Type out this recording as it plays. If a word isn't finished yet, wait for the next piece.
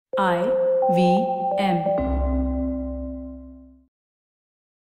IVM.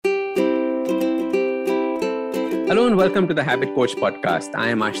 Hello and welcome to the Habit Coach podcast. I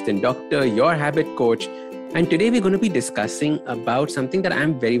am Ashton Doctor, your habit coach. And today we're going to be discussing about something that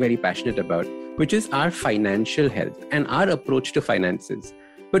I'm very, very passionate about, which is our financial health and our approach to finances.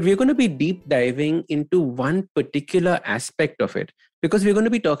 But we're going to be deep diving into one particular aspect of it because we're going to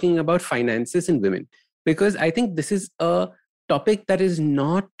be talking about finances in women. Because I think this is a topic that is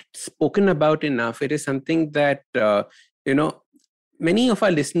not spoken about enough. It is something that, many of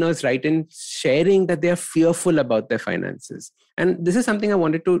our listeners write in sharing that they are fearful about their finances. And this is something I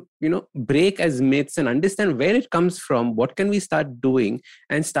wanted to, break as myths and understand where it comes from, what can we start doing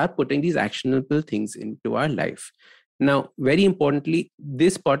and start putting these actionable things into our life. Now, very importantly,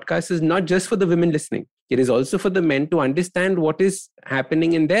 this podcast is not just for the women listening. It is also for the men to understand what is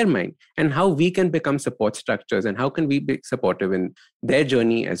happening in their mind and how we can become support structures and how can we be supportive in their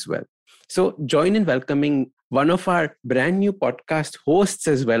journey as well. So join in welcoming one of our brand new podcast hosts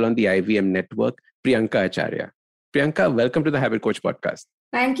as well on the IVM network, Priyanka Acharya. Priyanka, welcome to the Habit Coach podcast.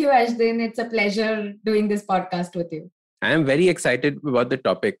 Thank you, Ashton. It's a pleasure doing this podcast with you. I am very excited about the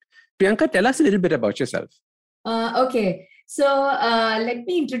topic. Priyanka, tell us a little bit about yourself. Okay. So let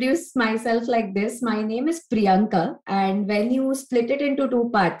me introduce myself like this. My name is Priyanka. And when you split it into two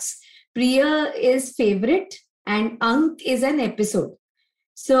parts, Priya is favorite and Ank is an episode.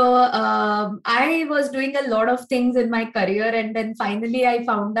 So I was doing a lot of things in my career, and then finally I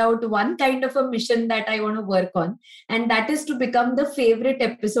found out one kind of a mission that I want to work on, and that is to become the favorite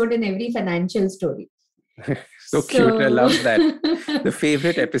episode in every financial story. So cute. I love that. The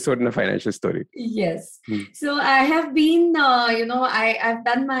favorite episode in a financial story. Yes. So I have been, I've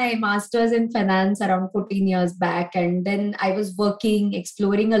done my master's in finance around 14 years back. And then I was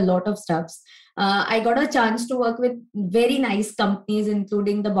exploring a lot of stuffs. I got a chance to work with very nice companies,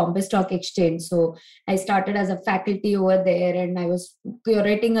 including the Bombay Stock Exchange. So I started as a faculty over there, and I was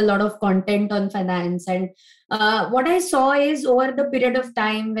curating a lot of content on finance. And what I saw is over the period of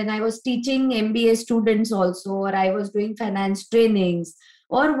time when I was teaching MBA students also, or I was doing finance trainings,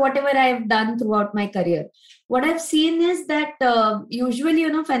 or whatever I've done throughout my career, what I've seen is that usually,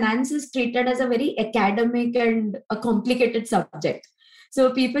 finance is treated as a very academic and a complicated subject.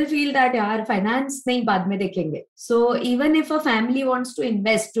 So people feel that yaar finance nahi baad mein dekhenge. So even if a family wants to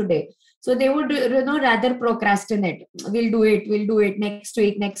invest today, so they would rather procrastinate. We'll do it next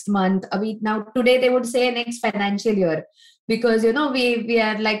week, next month, a week. Now today they would say next financial year, because we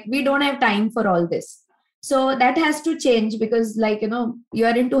are like, we don't have time for all this. So that has to change, because you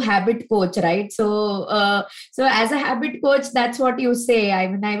are into habit coach, right? So as a habit coach, that's what you say. I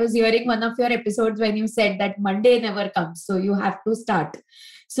mean, I was hearing one of your episodes when you said that Monday never comes, so you have to start.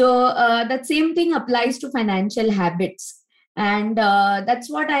 So that same thing applies to financial habits. And that's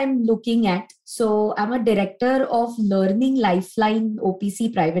what I'm looking at. So I'm a director of Learning Lifeline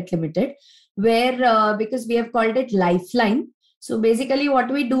OPC Private Limited, where because we have called it Lifeline. So basically what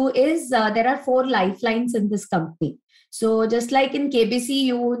we do is there are 4 lifelines in this company. So just like in KBC,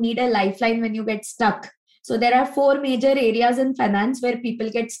 you need a lifeline when you get stuck. So there are 4 major areas in finance where people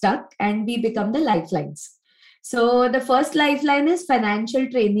get stuck, and we become the lifelines. So the first lifeline is financial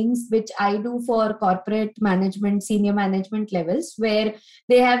trainings, which I do for corporate management, senior management levels, where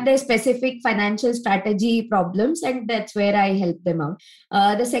they have their specific financial strategy problems, and that's where I help them out.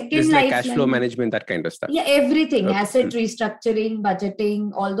 The second Just like lifeline, cash flow management, that kind of stuff. Yeah, everything, Okay. asset restructuring, budgeting,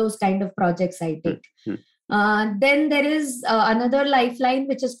 all those kind of projects I take. Then there is another lifeline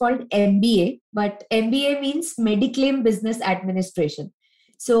which is called MBA, but MBA means Mediclaim Business Administration.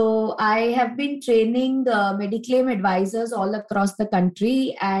 So I have been training Mediclaim advisors all across the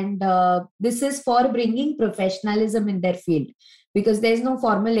country, and this is for bringing professionalism in their field, because there is no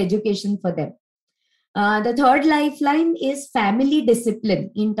formal education for them. The third lifeline is family discipline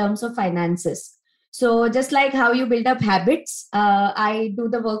in terms of finances. So just like how you build up habits, I do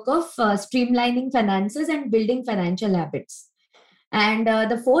the work of streamlining finances and building financial habits. And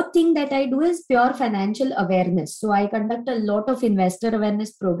the fourth thing that I do is pure financial awareness. So I conduct a lot of investor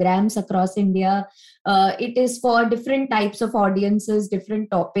awareness programs across India. It is for different types of audiences, different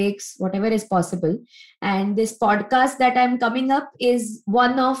topics, whatever is possible. And this podcast that I'm coming up is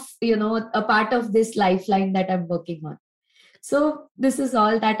one of, a part of this lifeline that I'm working on. So this is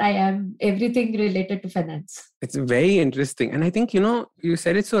all that I am, everything related to finance. It's very interesting. And I think, you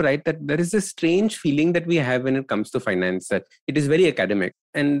said it so right that there is a strange feeling that we have when it comes to finance, that it is very academic.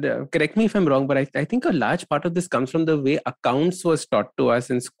 And correct me if I'm wrong, but I think a large part of this comes from the way accounts was taught to us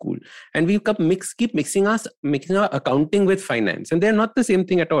in school. And we keep mixing our accounting with finance. And they're not the same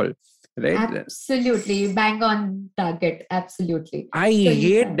thing at all. right? Absolutely. Bang on target. Absolutely. I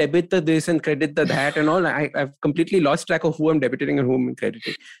hate debit the this and credit the that and all. I've completely lost track of who I'm debiting and who I'm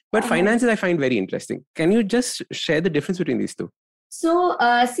crediting. But finances I find very interesting. Can you just share the difference between these two? So,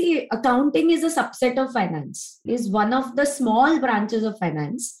 see, accounting is a subset of finance, is one of the small branches of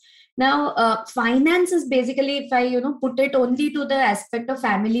finance. Now, finance is basically, if I, put it only to the aspect of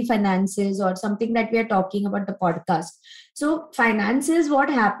family finances or something that we are talking about the podcast. So, finances, what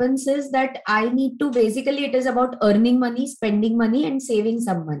happens is that I need to basically, it is about earning money, spending money, and saving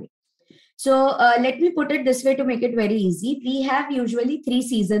some money. So, let me put it this way to make it very easy. We have usually 3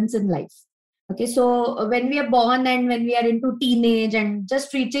 seasons in life. Okay, so when we are born and when we are into teenage and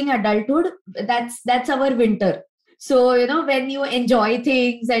just reaching adulthood, that's our winter. So when you enjoy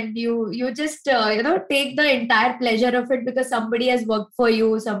things and you just take the entire pleasure of it because somebody has worked for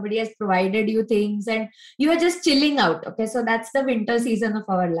you, somebody has provided you things, and you are just chilling out. Okay, so that's the winter season of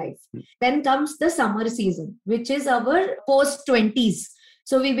our life. Then comes the summer season, which is our post-20s.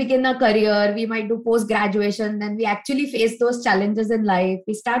 So we begin a career, we might do post-graduation, then we actually face those challenges in life.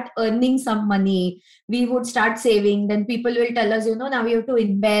 We start earning some money, we would start saving. Then people will tell us, now you have to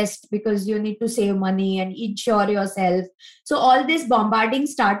invest because you need to save money and insure yourself. So all this bombarding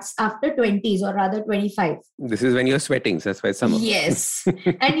starts after 20s or rather 25. This is when you're sweating, so that's why summer. Yes.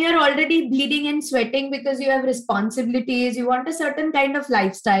 And you're already bleeding and sweating because you have responsibilities. You want a certain kind of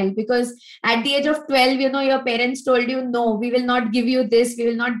lifestyle because at the age of 12, your parents told you, no, we will not give you this, we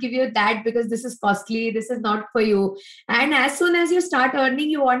will not give you that because this is costly, this is not for you. And as soon as you start earning,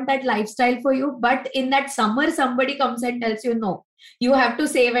 you want that lifestyle for you. But in that summer, somebody comes and tells you, no, you have to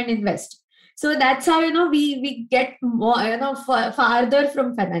save and invest. So that's how, we get more, farther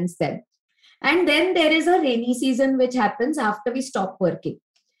from finance then. And then there is a rainy season which happens after we stop working.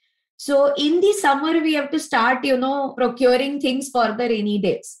 So in the summer, we have to start, procuring things for the rainy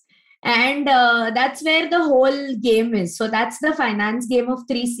days. And that's where the whole game is. So that's the finance game of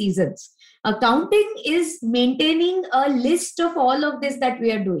 3 seasons. Accounting is maintaining a list of all of this that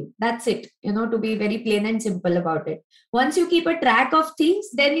we are doing. That's it, to be very plain and simple about it. Once you keep a track of things,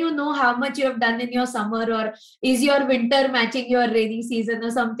 then you know how much you have done in your summer, or is your winter matching your rainy season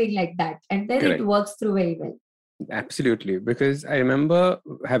or something like that. And then Correct. It works through very well. Absolutely. Because I remember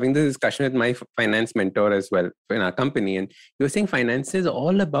having this discussion with my finance mentor as well in our company. And he was saying finance is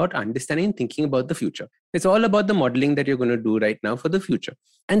all about understanding and thinking about the future. It's all about the modeling that you're going to do right now for the future.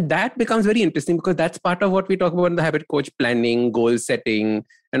 And that becomes very interesting because that's part of what we talk about in the Habit Coach: planning, goal setting,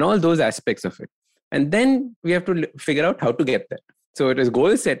 and all those aspects of it. And then we have to figure out how to get there. So it is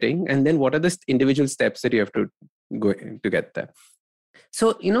goal setting. And then what are the individual steps that you have to go to get there?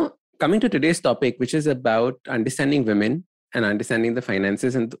 So, coming to today's topic, which is about understanding women and understanding the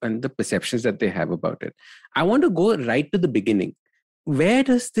finances and the perceptions that they have about it, I want to go right to the beginning. Where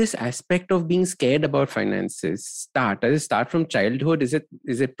does this aspect of being scared about finances start? Does it start from childhood? Is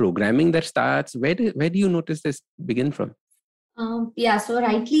it programming that starts? Where do you notice this begin from? So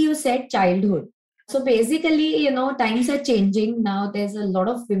rightly you said childhood. So basically, times are changing now. There's a lot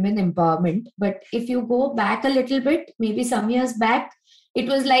of women empowerment. But if you go back a little bit, maybe some years back, it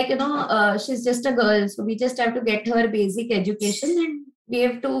was like, she's just a girl. So we just have to get her basic education and we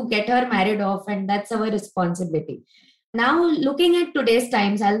have to get her married off. And that's our responsibility. Now, looking at today's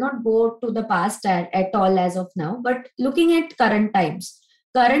times, I'll not go to the past at all as of now, but looking at current times.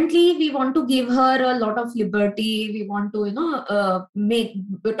 Currently, we want to give her a lot of liberty. We want to,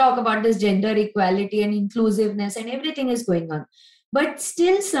 talk about this gender equality and inclusiveness, and everything is going on. But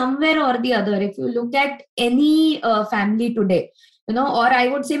still, somewhere or the other, if you look at any family today, or I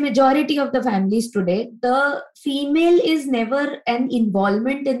would say majority of the families today, the female is never an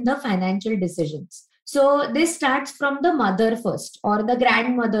involvement in the financial decisions. So this starts from the mother first or the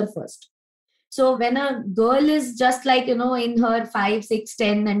grandmother first. So when a girl is just like, in her 5, 6,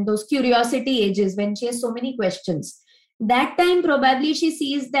 10 and those curiosity ages, when she has so many questions, that time probably she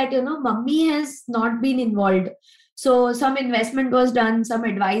sees that, mummy has not been involved. So some investment was done, some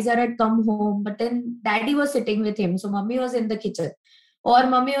advisor had come home, but then daddy was sitting with him. So mummy was in the kitchen or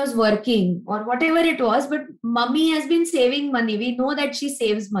mummy was working or whatever it was, but mummy has been saving money. We know that she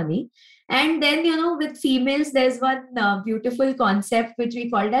saves money. And then, with females, there's one beautiful concept which we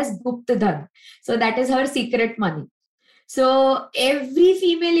called as Gupta Dhan. So that is her secret money. So every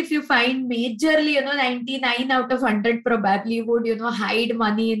female, if you find majorly, 99 out of 100 probably would, hide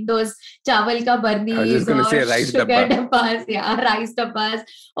money in those chawal ka barnis or sugar dabbas, rice dabbas,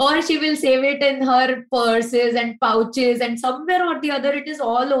 or she will save it in her purses and pouches, and somewhere or the other, it is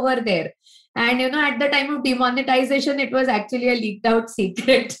all over there. And, at the time of demonetization, it was actually a leaked out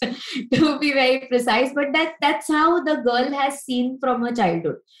secret to be very precise. But that's how the girl has seen from her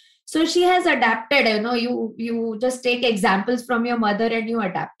childhood. So she has adapted, you just take examples from your mother and you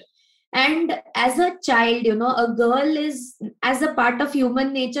adapt. And as a child, a girl is, as a part of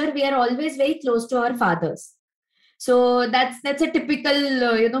human nature, we are always very close to our fathers. So that's a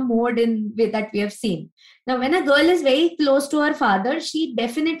typical mode that we have seen. Now, when a girl is very close to her father, she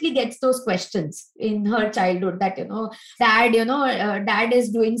definitely gets those questions in her childhood that dad is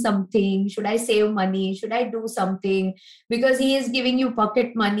doing something. Should I save money? Should I do something? Because he is giving you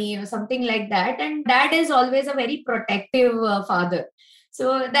pocket money or something like that. And dad is always a very protective father.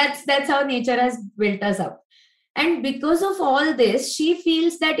 So that's how nature has built us up. And because of all this, she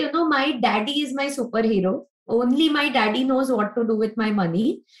feels that my daddy is my superhero. Only my daddy knows what to do with my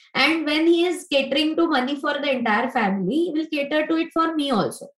money. And when he is catering to money for the entire family, he will cater to it for me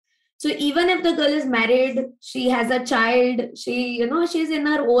also. So even if the girl is married, she has a child, she's in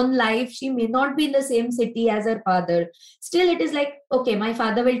her own life, she may not be in the same city as her father. Still, it is like, okay, my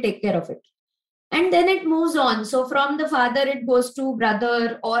father will take care of it. And then it moves on. So from the father, it goes to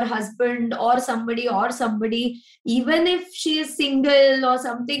brother or husband or somebody. Even if she is single or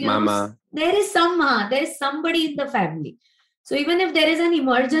something, Mama. There is somebody in the family. So even if there is an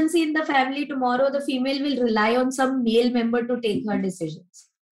emergency in the family tomorrow, the female will rely on some male member to take her decisions.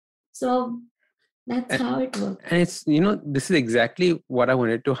 So that's how it works. And it's, this is exactly what I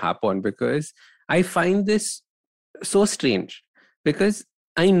wanted to harp on, because I find this so strange, because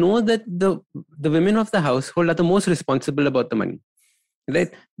I know that the women of the household are the most responsible about the money.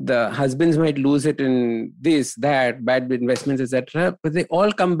 Right? The husbands might lose it in this, that, bad investments, etc. But they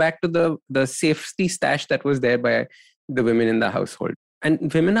all come back to the safety stash that was there by the women in the household.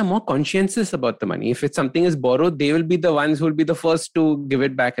 And women are more conscientious about the money. If it's something is borrowed, they will be the ones who will be the first to give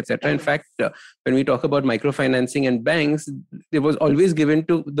it back, etc. In fact, when we talk about microfinancing and banks, it was always given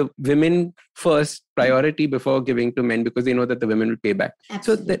to the women first priority before giving to men, because they know that the women will pay back.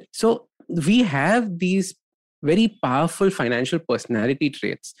 So we have these very powerful financial personality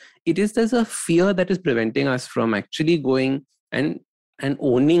traits. There's a fear that is preventing us from actually going and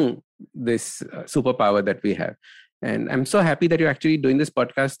owning this superpower that we have. And I'm so happy that you're actually doing this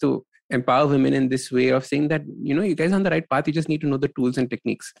podcast to empower women in this way of saying that, you guys are on the right path. You just need to know the tools and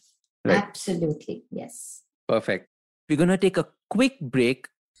techniques. Right? Absolutely. Yes. Perfect. We're going to take a quick break.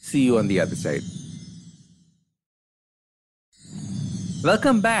 See you on the other side.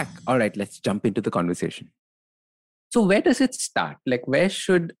 Welcome back. All right, let's jump into the conversation. So where does it start? Like, where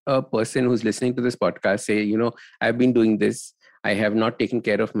should a person who's listening to this podcast say, I've been doing this. I have not taken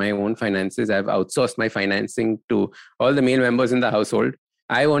care of my own finances. I've outsourced my financing to all the male members in the household.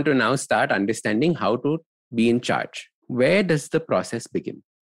 I want to now start understanding how to be in charge. Where does the process begin?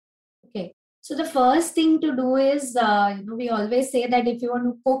 Okay. So the first thing to do is, we always say that if you want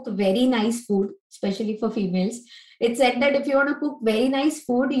to cook very nice food, especially for females, it's said that if you want to cook very nice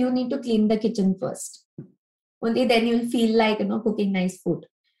food, you need to clean the kitchen first. Only then you'll feel like, cooking nice food.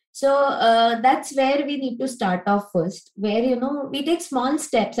 So that's where we need to start off first, where, we take small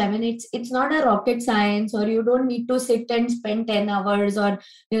steps. I mean, it's not a rocket science, or you don't need to sit and spend 10 hours or,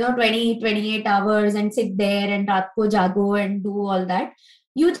 28 hours and sit there and raat ko jago and do all that.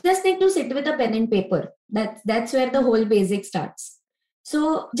 You just need to sit with a pen and paper. That's where the whole basic starts.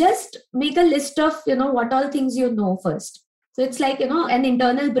 So just make a list of, what all things you know first. So it's like, an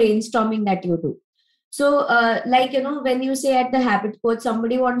internal brainstorming that you do. So, when you say at the habit coach,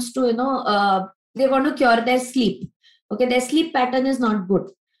 somebody wants to, they want to cure their sleep. Okay, their sleep pattern is not good.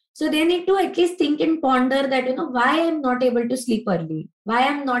 So they need to at least think and ponder that, why I'm not able to sleep early? Why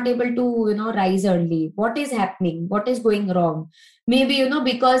I'm not able to, rise early? What is happening? What is going wrong? Maybe,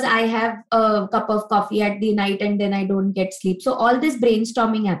 because I have a cup of coffee at the night and then I don't get sleep. So all this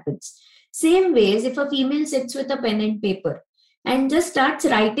brainstorming happens. Same ways, if a female sits with a pen and paper and just starts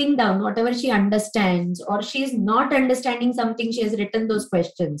writing down whatever she understands, or she's not understanding something, she has written those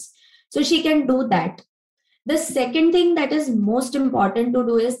questions. So she can do that. The second thing that is most important to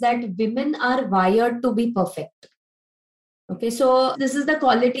do is that women are wired to be perfect. Okay, so this is the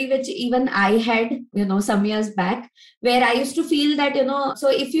quality which even I had, some years back, where I used to feel that, so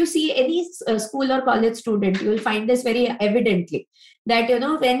if you see any school or college student, you will find this very evidently, that,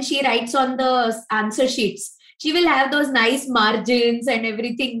 when she writes on the answer sheets, she will have those nice margins and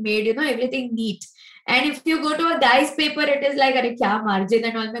everything made, everything neat. And if you go to a guy's paper, it is like, "Arey, kya margin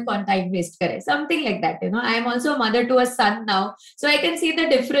and all mein kaun time waste kare?" Something like that. I am also a mother to a son now, so I can see the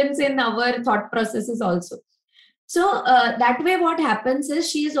difference in our thought processes also. So that way, what happens is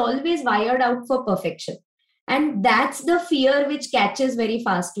she is always wired out for perfection, and that's the fear which catches very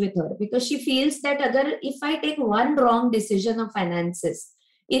fast with her, because she feels that if I take one wrong decision of finances,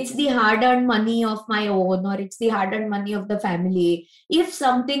 it's the hard-earned money of my own, or it's the hard-earned money of the family. If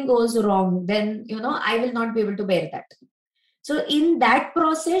something goes wrong, then, I will not be able to bear that. So in that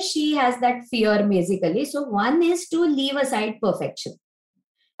process, she has that fear basically. So one is to leave aside perfection.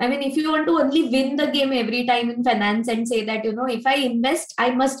 I mean, if you want to only win the game every time in finance and say that, if I invest,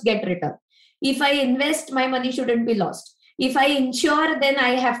 I must get return. If I invest, my money shouldn't be lost. If I insure, then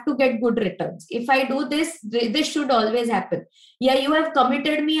I have to get good returns. If I do this, this should always happen. Yeah, you have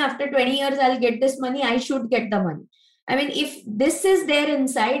committed me, after 20 years, I'll get this money. I should get the money. I mean, if this is there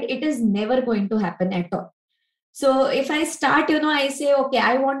inside, it is never going to happen at all. So if I start, I say, okay,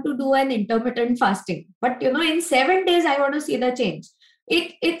 I want to do an intermittent fasting, but, in 7 days, I want to see the change.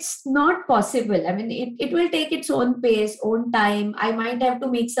 It's not possible. I mean, it will take its own pace, own time. I might have to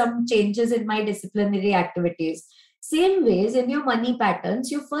make some changes in my disciplinary activities. Same ways in your money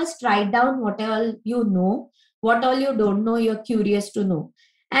patterns, you first write down what all you know, what all you don't know, you're curious to know.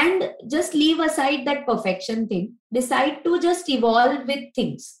 And just leave aside that perfection thing. Decide to just evolve with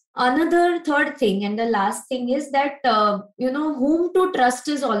things. Another third thing and the last thing is that, whom to trust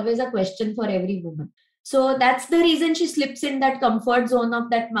is always a question for every woman. So that's the reason she slips in that comfort zone of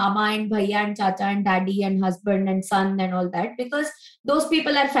that mama and bhaiya and chacha and daddy and husband and son and all that, because those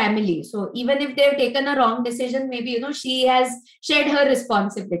people are family. So even if they've taken a wrong decision, maybe, she has shared her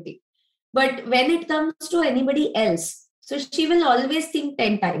responsibility. But when it comes to anybody else, so she will always think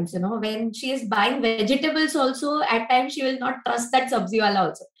 10 times, when she is buying vegetables also, at times she will not trust that sabzi wala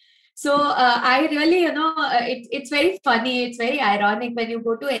also. So I really, it's very funny. It's very ironic when you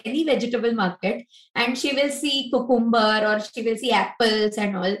go to any vegetable market and she will see cucumber or she will see apples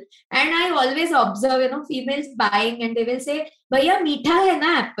and all. And I always observe, females buying and they will say, "Bhaiya, meetha hai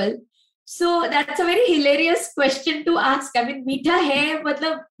na apple?" So that's a very hilarious question to ask. I mean, meetha hai,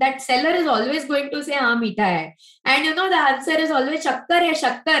 matlab, that seller is always going to say, "Haan, meetha hai." And the answer is always, "Shakkar hai,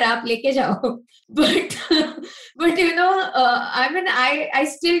 shakkar, aap leke jao." But I mean, I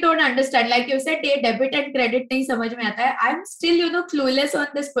still don't understand. Like you said, debit and credit nahi samajh mein aata hai. I'm still, clueless on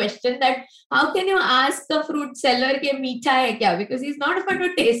this question that how can you ask the fruit seller ke meetha hai kya? Because he's not going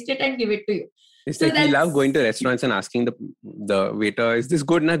to taste it and give it to you. It's so like we love going to restaurants and asking the waiter, "Is this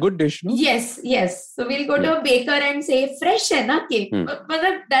good? Na good dish?" No? Yes. So we'll go to a baker and say, "Fresh hai na cake?"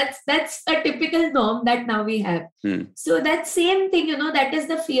 But that's a typical norm that now we have. So that same thing, that is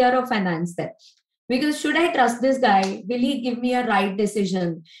the fear of finance there. Because should I trust this guy? Will he give me a right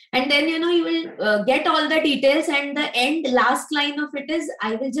decision? And then, you will get all the details and the last line of it is,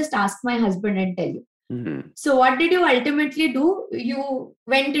 "I will just ask my husband and tell you." Mm-hmm. So what did you ultimately do? You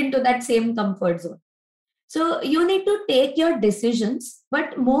went into that same comfort zone. So you need to take your decisions,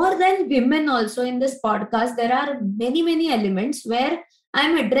 but more than women also in this podcast, there are many, many elements where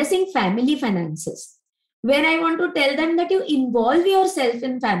I'm addressing family finances, where I want to tell them that you involve yourself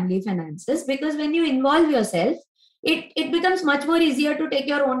in family finances, because when you involve yourself, it becomes much more easier to take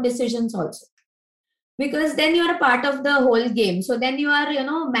your own decisions also. Because then you are a part of the whole game. So then you are,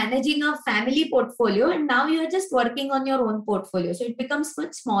 managing a family portfolio and now you are just working on your own portfolio. So it becomes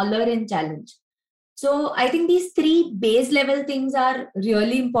much smaller in challenge. So I think these 3 base level things are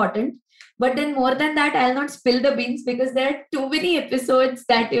really important. But then more than that, I'll not spill the beans because there are too many episodes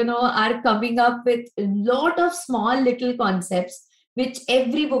that, are coming up with a lot of small little concepts which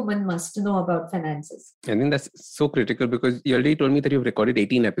every woman must know about finances. I think that's so critical because you already told me that you've recorded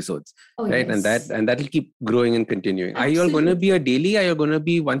 18 episodes, right? Yes. And that will keep growing and continuing. Absolutely. Are you all going to be a daily? Are you going to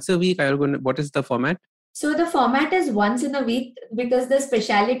be once a week? What is the format? So the format is once in a week because the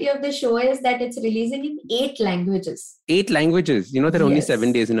speciality of the show is that it's releasing in 8 languages. 8 languages? There are only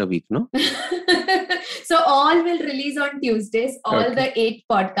 7 days in a week, no? So all will release on Tuesdays, the 8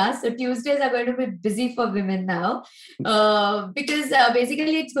 podcasts. So Tuesdays are going to be busy for women now because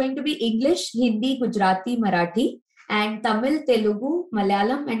basically it's going to be English, Hindi, Gujarati, Marathi, and Tamil, Telugu,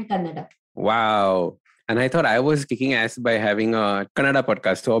 Malayalam, and Kannada. Wow. And I thought I was kicking ass by having a Kannada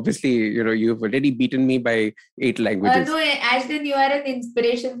podcast. So obviously, you've already beaten me by 8 languages. No, Ashton, you are an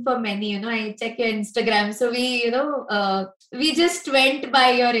inspiration for many. I check your Instagram. So we just went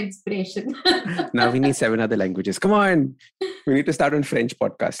by your inspiration. Now we need 7 other languages. Come on. We need to start on French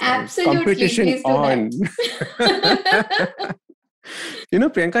podcast. Absolutely. Competition on.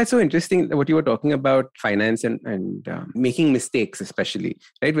 Priyanka, it's so interesting what you were talking about finance and making mistakes, especially,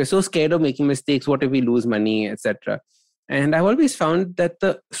 right? We're so scared of making mistakes. What if we lose money, etc.? And I've always found that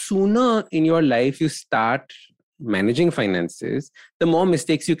the sooner in your life you start managing finances, the more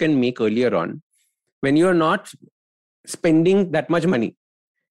mistakes you can make earlier on when you're not spending that much money.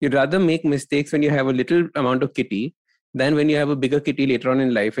 You'd rather make mistakes when you have a little amount of kitty than when you have a bigger kitty later on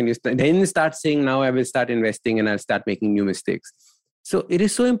in life and you then start saying, now I will start investing and I'll start making new mistakes. So it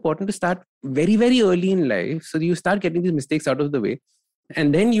is so important to start very, very early in life. So you start getting these mistakes out of the way.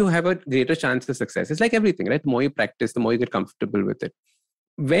 And then you have a greater chance of success. It's like everything, right? The more you practice, the more you get comfortable with it.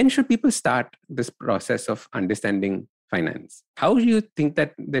 When should people start this process of understanding finance? How do you think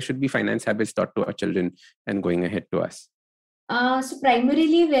that there should be finance habits taught to our children and going ahead to us? So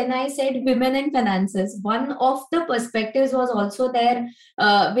primarily when I said women and finances, one of the perspectives was also there.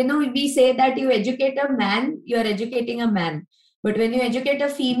 We say that you educate a man, you are educating a man. But when you educate a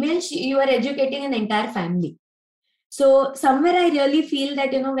female, you are educating an entire family. So somewhere I really feel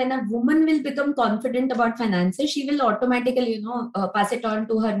that, when a woman will become confident about finances, she will automatically, pass it on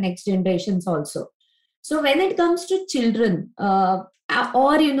to her next generations also. So when it comes to children, or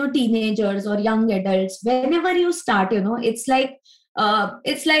teenagers or young adults, whenever you start, it's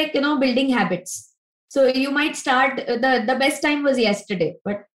like building habits. So you might start, the best time was yesterday,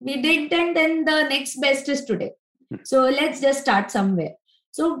 but we didn't, and then the next best is today. So let's just start somewhere.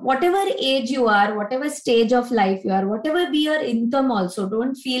 So whatever age you are, whatever stage of life you are, whatever be your income also,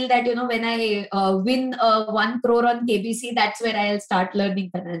 don't feel that, when I win 1 crore on KBC, that's where I'll start learning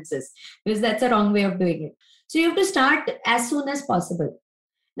finances, because that's a wrong way of doing it. So you have to start as soon as possible.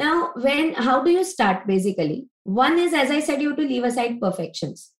 Now, how do you start basically? One is, as I said, you have to leave aside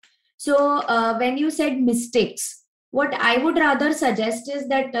perfections. So when you said mistakes, what I would rather suggest is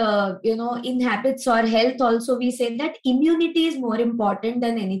that, in habits or health also, we say that immunity is more important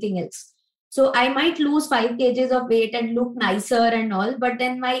than anything else. So I might lose 5 kgs of weight and look nicer and all, but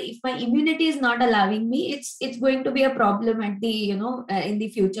then if my immunity is not allowing me, it's going to be a problem at the, in the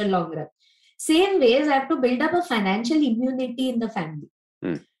future long run. Same ways, I have to build up a financial immunity in the family.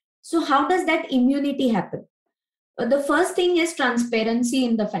 So how does that immunity happen? The first thing is transparency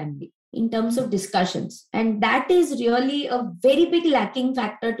in the family in terms of discussions. And that is really a very big lacking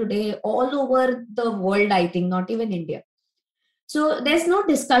factor today all over the world, I think, not even India. So there's no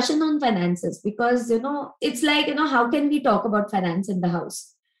discussion on finances because, it's like, how can we talk about finance in the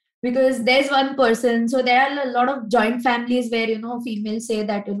house? Because there's one person. So there are a lot of joint families where, females say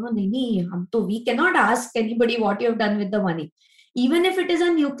that, we cannot ask anybody what you have done with the money. Even if it is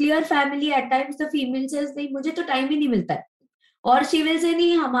a nuclear family, at times the female says, "Mujhe to time hi nahi milta hai." Or she will say,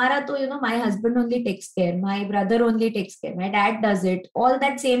 hamara to, my husband only takes care, my brother only takes care, my dad does it. All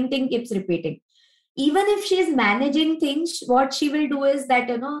that same thing keeps repeating. Even if she is managing things, what she will do is that,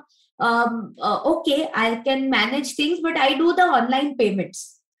 okay, I can manage things, but I do the online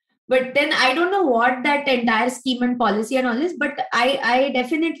payments. But then I don't know what that entire scheme and policy and all is, but I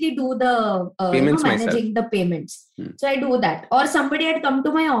definitely do the managing the payments. So I do that. Or somebody had come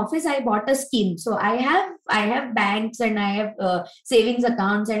to my office, I bought a scheme. So I have banks and I have savings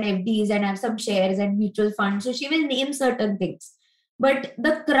accounts and FDs and I have some shares and mutual funds. So she will name certain things. But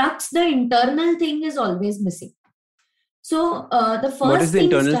the crux, the internal thing is always missing. So the first What is the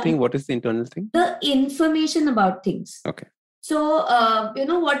internal thing? What is the internal thing? The information about things. Okay. So,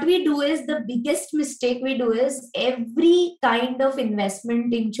 what we do is, the biggest mistake we do is every kind of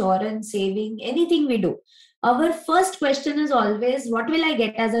investment, insurance, saving, anything we do. Our first question is always, what will I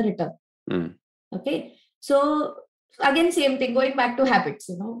get as a return? Okay. So again, same thing, going back to habits,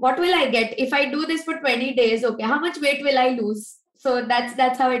 what will I get if I do this for 20 days? Okay. How much weight will I lose? So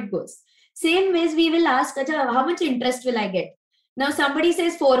that's how it goes. Same ways we will ask, how much interest will I get? Now somebody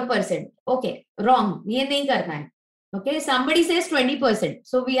says 4%. Okay. Wrong. Ye nahi karna hai. Okay, somebody says 20%.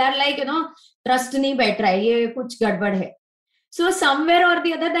 So we are like, trust nahi baith raha hai, ye kuch gadbad hai. So somewhere or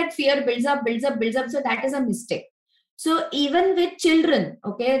the other, that fear builds up. So that is a mistake. So even with children,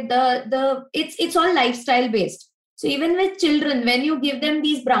 okay, it's all lifestyle based. So even with children, when you give them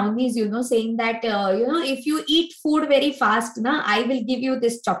these brownies, saying that, if you eat food very fast, I will give you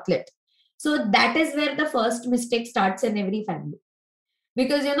this chocolate. So that is where the first mistake starts in every family.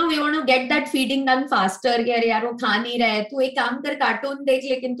 Because, we want to get that feeding done faster. Yaar, wo kha nahi raha hai. Tu ek kaam kar, cartoon dekh,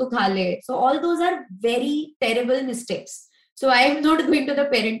 lekin tu kha le. So all those are very terrible mistakes. So I am not going to the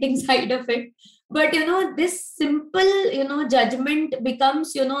parenting side of it. But, this simple, judgment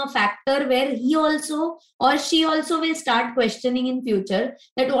becomes, a factor where he also or she also will start questioning in future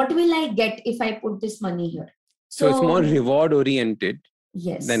that what will I get if I put this money here? So it's more reward oriented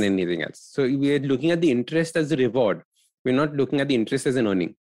yes, than anything else. So we are looking at the interest as a reward. We're not looking at the interest as an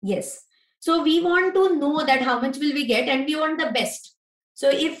earning. Yes. So we want to know that how much will we get and we want the best. So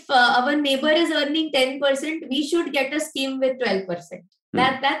if our neighbor is earning 10%, we should get a scheme with 12%.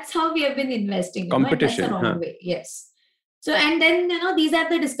 That's how we have been investing. Competition. That's the wrong way. Yes. So, and then, these are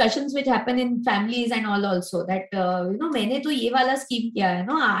the discussions which happen in families and all also that, मैंने तो ये वाला scheme किया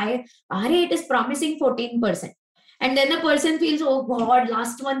है, it is promising 14%. And then the person feels, oh God,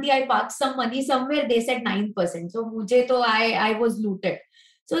 last month I parked some money somewhere, they said 9%. So I was looted.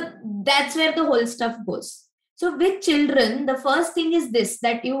 So that's where the whole stuff goes. So with children, the first thing is this,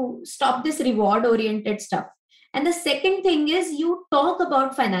 that you stop this reward oriented stuff. And the second thing is you talk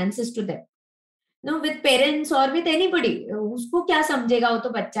about finances to them. With parents or with anybody. Usko kya samjhega, wo to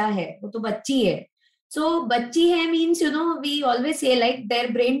bachcha hai, wo to bachchi hai. So bachchi hai means, we always say like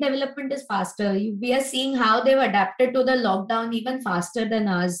their brain development is faster. We are seeing how they've adapted to the lockdown even faster than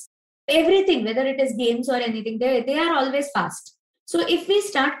us. Everything, whether it is games or anything, they are always fast. So if we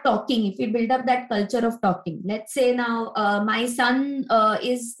start talking, if we build up that culture of talking, let's say now my son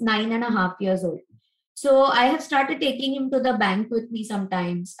is 9.5 years old. So I have started taking him to the bank with me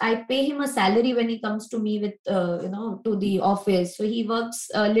sometimes. I pay him a salary when he comes to me with, to the office. So he works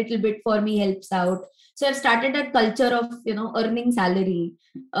a little bit for me, helps out. So I've started a culture of, earning salary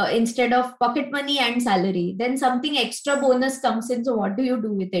instead of pocket money and salary. Then something extra bonus comes in. So what do you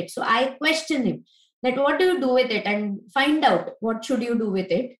do with it? So I question him that what do you do with it, and find out what should you do with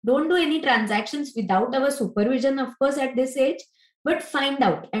it. Don't do any transactions without our supervision, of course, at this age. But find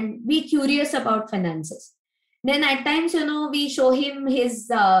out and be curious about finances. Then at times, we show him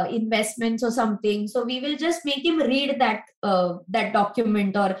his investments or something. So we will just make him read that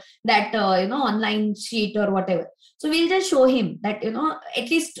document or that, online sheet or whatever. So we'll just show him that, at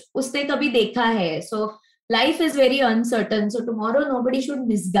least usne kabhi dekha hai. So life is very uncertain. So tomorrow nobody should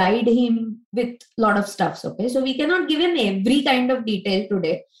misguide him with a lot of stuffs. Okay. So we cannot give him every kind of detail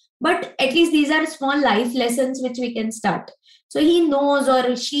today. But at least these are small life lessons which we can start. So he knows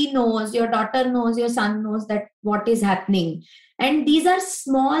or she knows, your daughter knows, your son knows that what is happening. And these are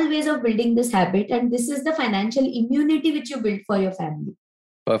small ways of building this habit. And this is the financial immunity which you build for your family.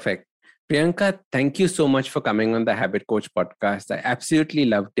 Perfect. Priyanka, thank you so much for coming on the Habit Coach podcast. I absolutely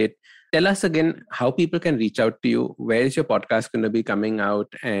loved it. Tell us again how people can reach out to you. Where is your podcast going to be coming out,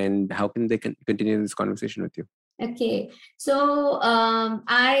 and how can they continue this conversation with you? Okay, so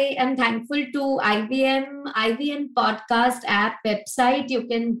I am thankful to IVM podcast app website. You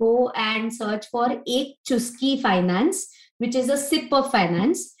can go and search for Ek Chuski Finance, which is a sip of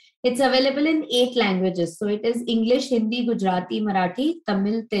finance. It's available in 8 languages. So it is English, Hindi, Gujarati, Marathi,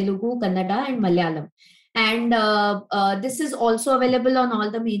 Tamil, Telugu, Kannada, and Malayalam. And this is also available on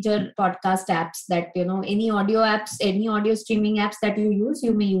all the major podcast apps that, any audio apps, any audio streaming apps that you use,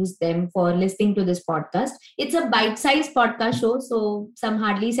 you may use them for listening to this podcast. It's a bite-sized podcast show, so some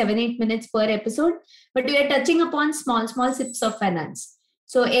hardly 7-8 minutes per episode, but we are touching upon small sips of finance.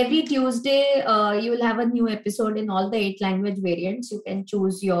 So every Tuesday, you will have a new episode in all the 8 language variants. You can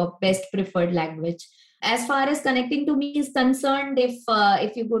choose your best preferred language. As far as connecting to me is concerned,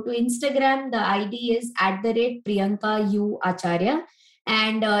 if you go to Instagram, the ID is @Priyanka U Acharya.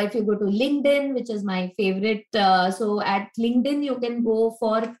 And if you go to LinkedIn, which is my favorite, so at LinkedIn, you can go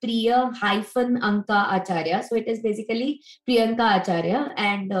for Priya-Anka Acharya. So it is basically Priyanka Acharya,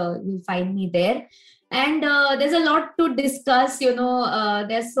 and you'll find me there. And there's a lot to discuss,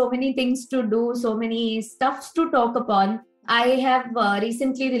 there's so many things to do, so many stuffs to talk upon. I have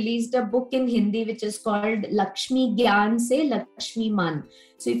recently released a book in Hindi which is called Lakshmi Gyan Se Lakshmi Man.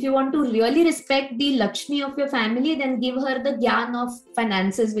 So if you want to really respect the Lakshmi of your family, then give her the Gyan of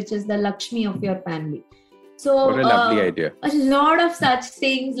finances, which is the Lakshmi of your family. So what a lovely idea. A lot of such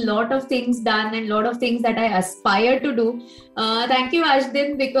things, lot of things done, and lot of things that I aspire to do. Thank you,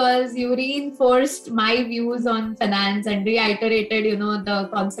 Ashdin, because you reinforced my views on finance and reiterated, the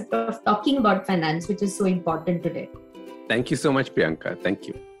concept of talking about finance, which is so important today. Thank you so much, Priyanka. Thank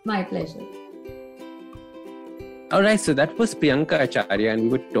you. My pleasure. All right, so that was Priyanka Acharya, and we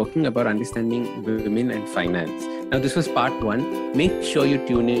were talking about understanding women and finance. Now, this was part 1. Make sure you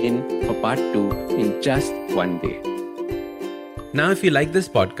tune in for part 2 in just one day. Now, if you like this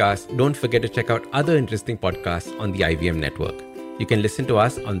podcast, don't forget to check out other interesting podcasts on the IVM network. You can listen to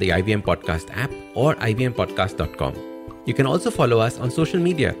us on the IVM Podcast app or ivmpodcast.com. You can also follow us on social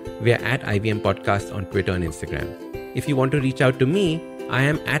media. We are at IVM Podcast on Twitter and Instagram. If you want to reach out to me, I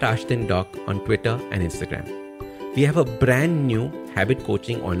am at AshtonDoc on Twitter and Instagram. We have a brand new habit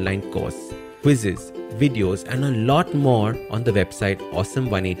coaching online course, quizzes, videos, and a lot more on the website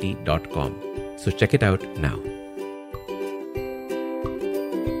awesome180.com. So check it out now.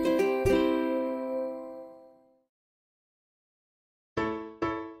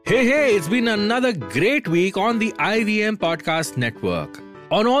 Hey, it's been another great week on the IVM Podcast Network.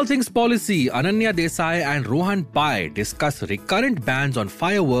 On All Things Policy, Ananya Desai and Rohan Pai discuss recurrent bans on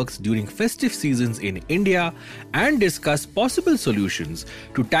fireworks during festive seasons in India and discuss possible solutions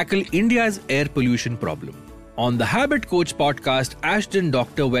to tackle India's air pollution problem. On the Habit Coach podcast, Ashton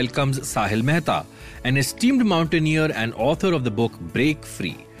Doctor welcomes Sahil Mehta, an esteemed mountaineer and author of the book Break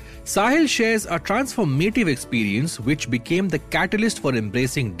Free. Sahil shares a transformative experience which became the catalyst for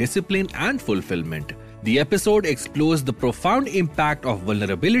embracing discipline and fulfillment. The episode explores the profound impact of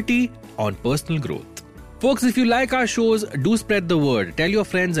vulnerability on personal growth. Folks, if you like our shows, do spread the word, tell your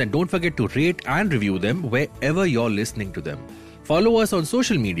friends, and don't forget to rate and review them wherever you're listening to them. Follow us on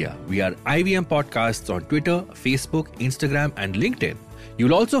social media. We are IVM Podcasts on Twitter, Facebook, Instagram, and LinkedIn.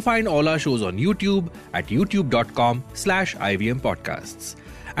 You'll also find all our shows on YouTube at youtube.com/IVM Podcasts.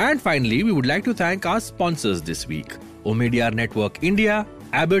 And finally, we would like to thank our sponsors this week: Omidyar Network India,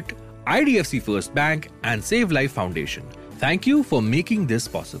 Abbott, IDFC First Bank, and Save Life Foundation. Thank you for making this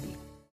possible.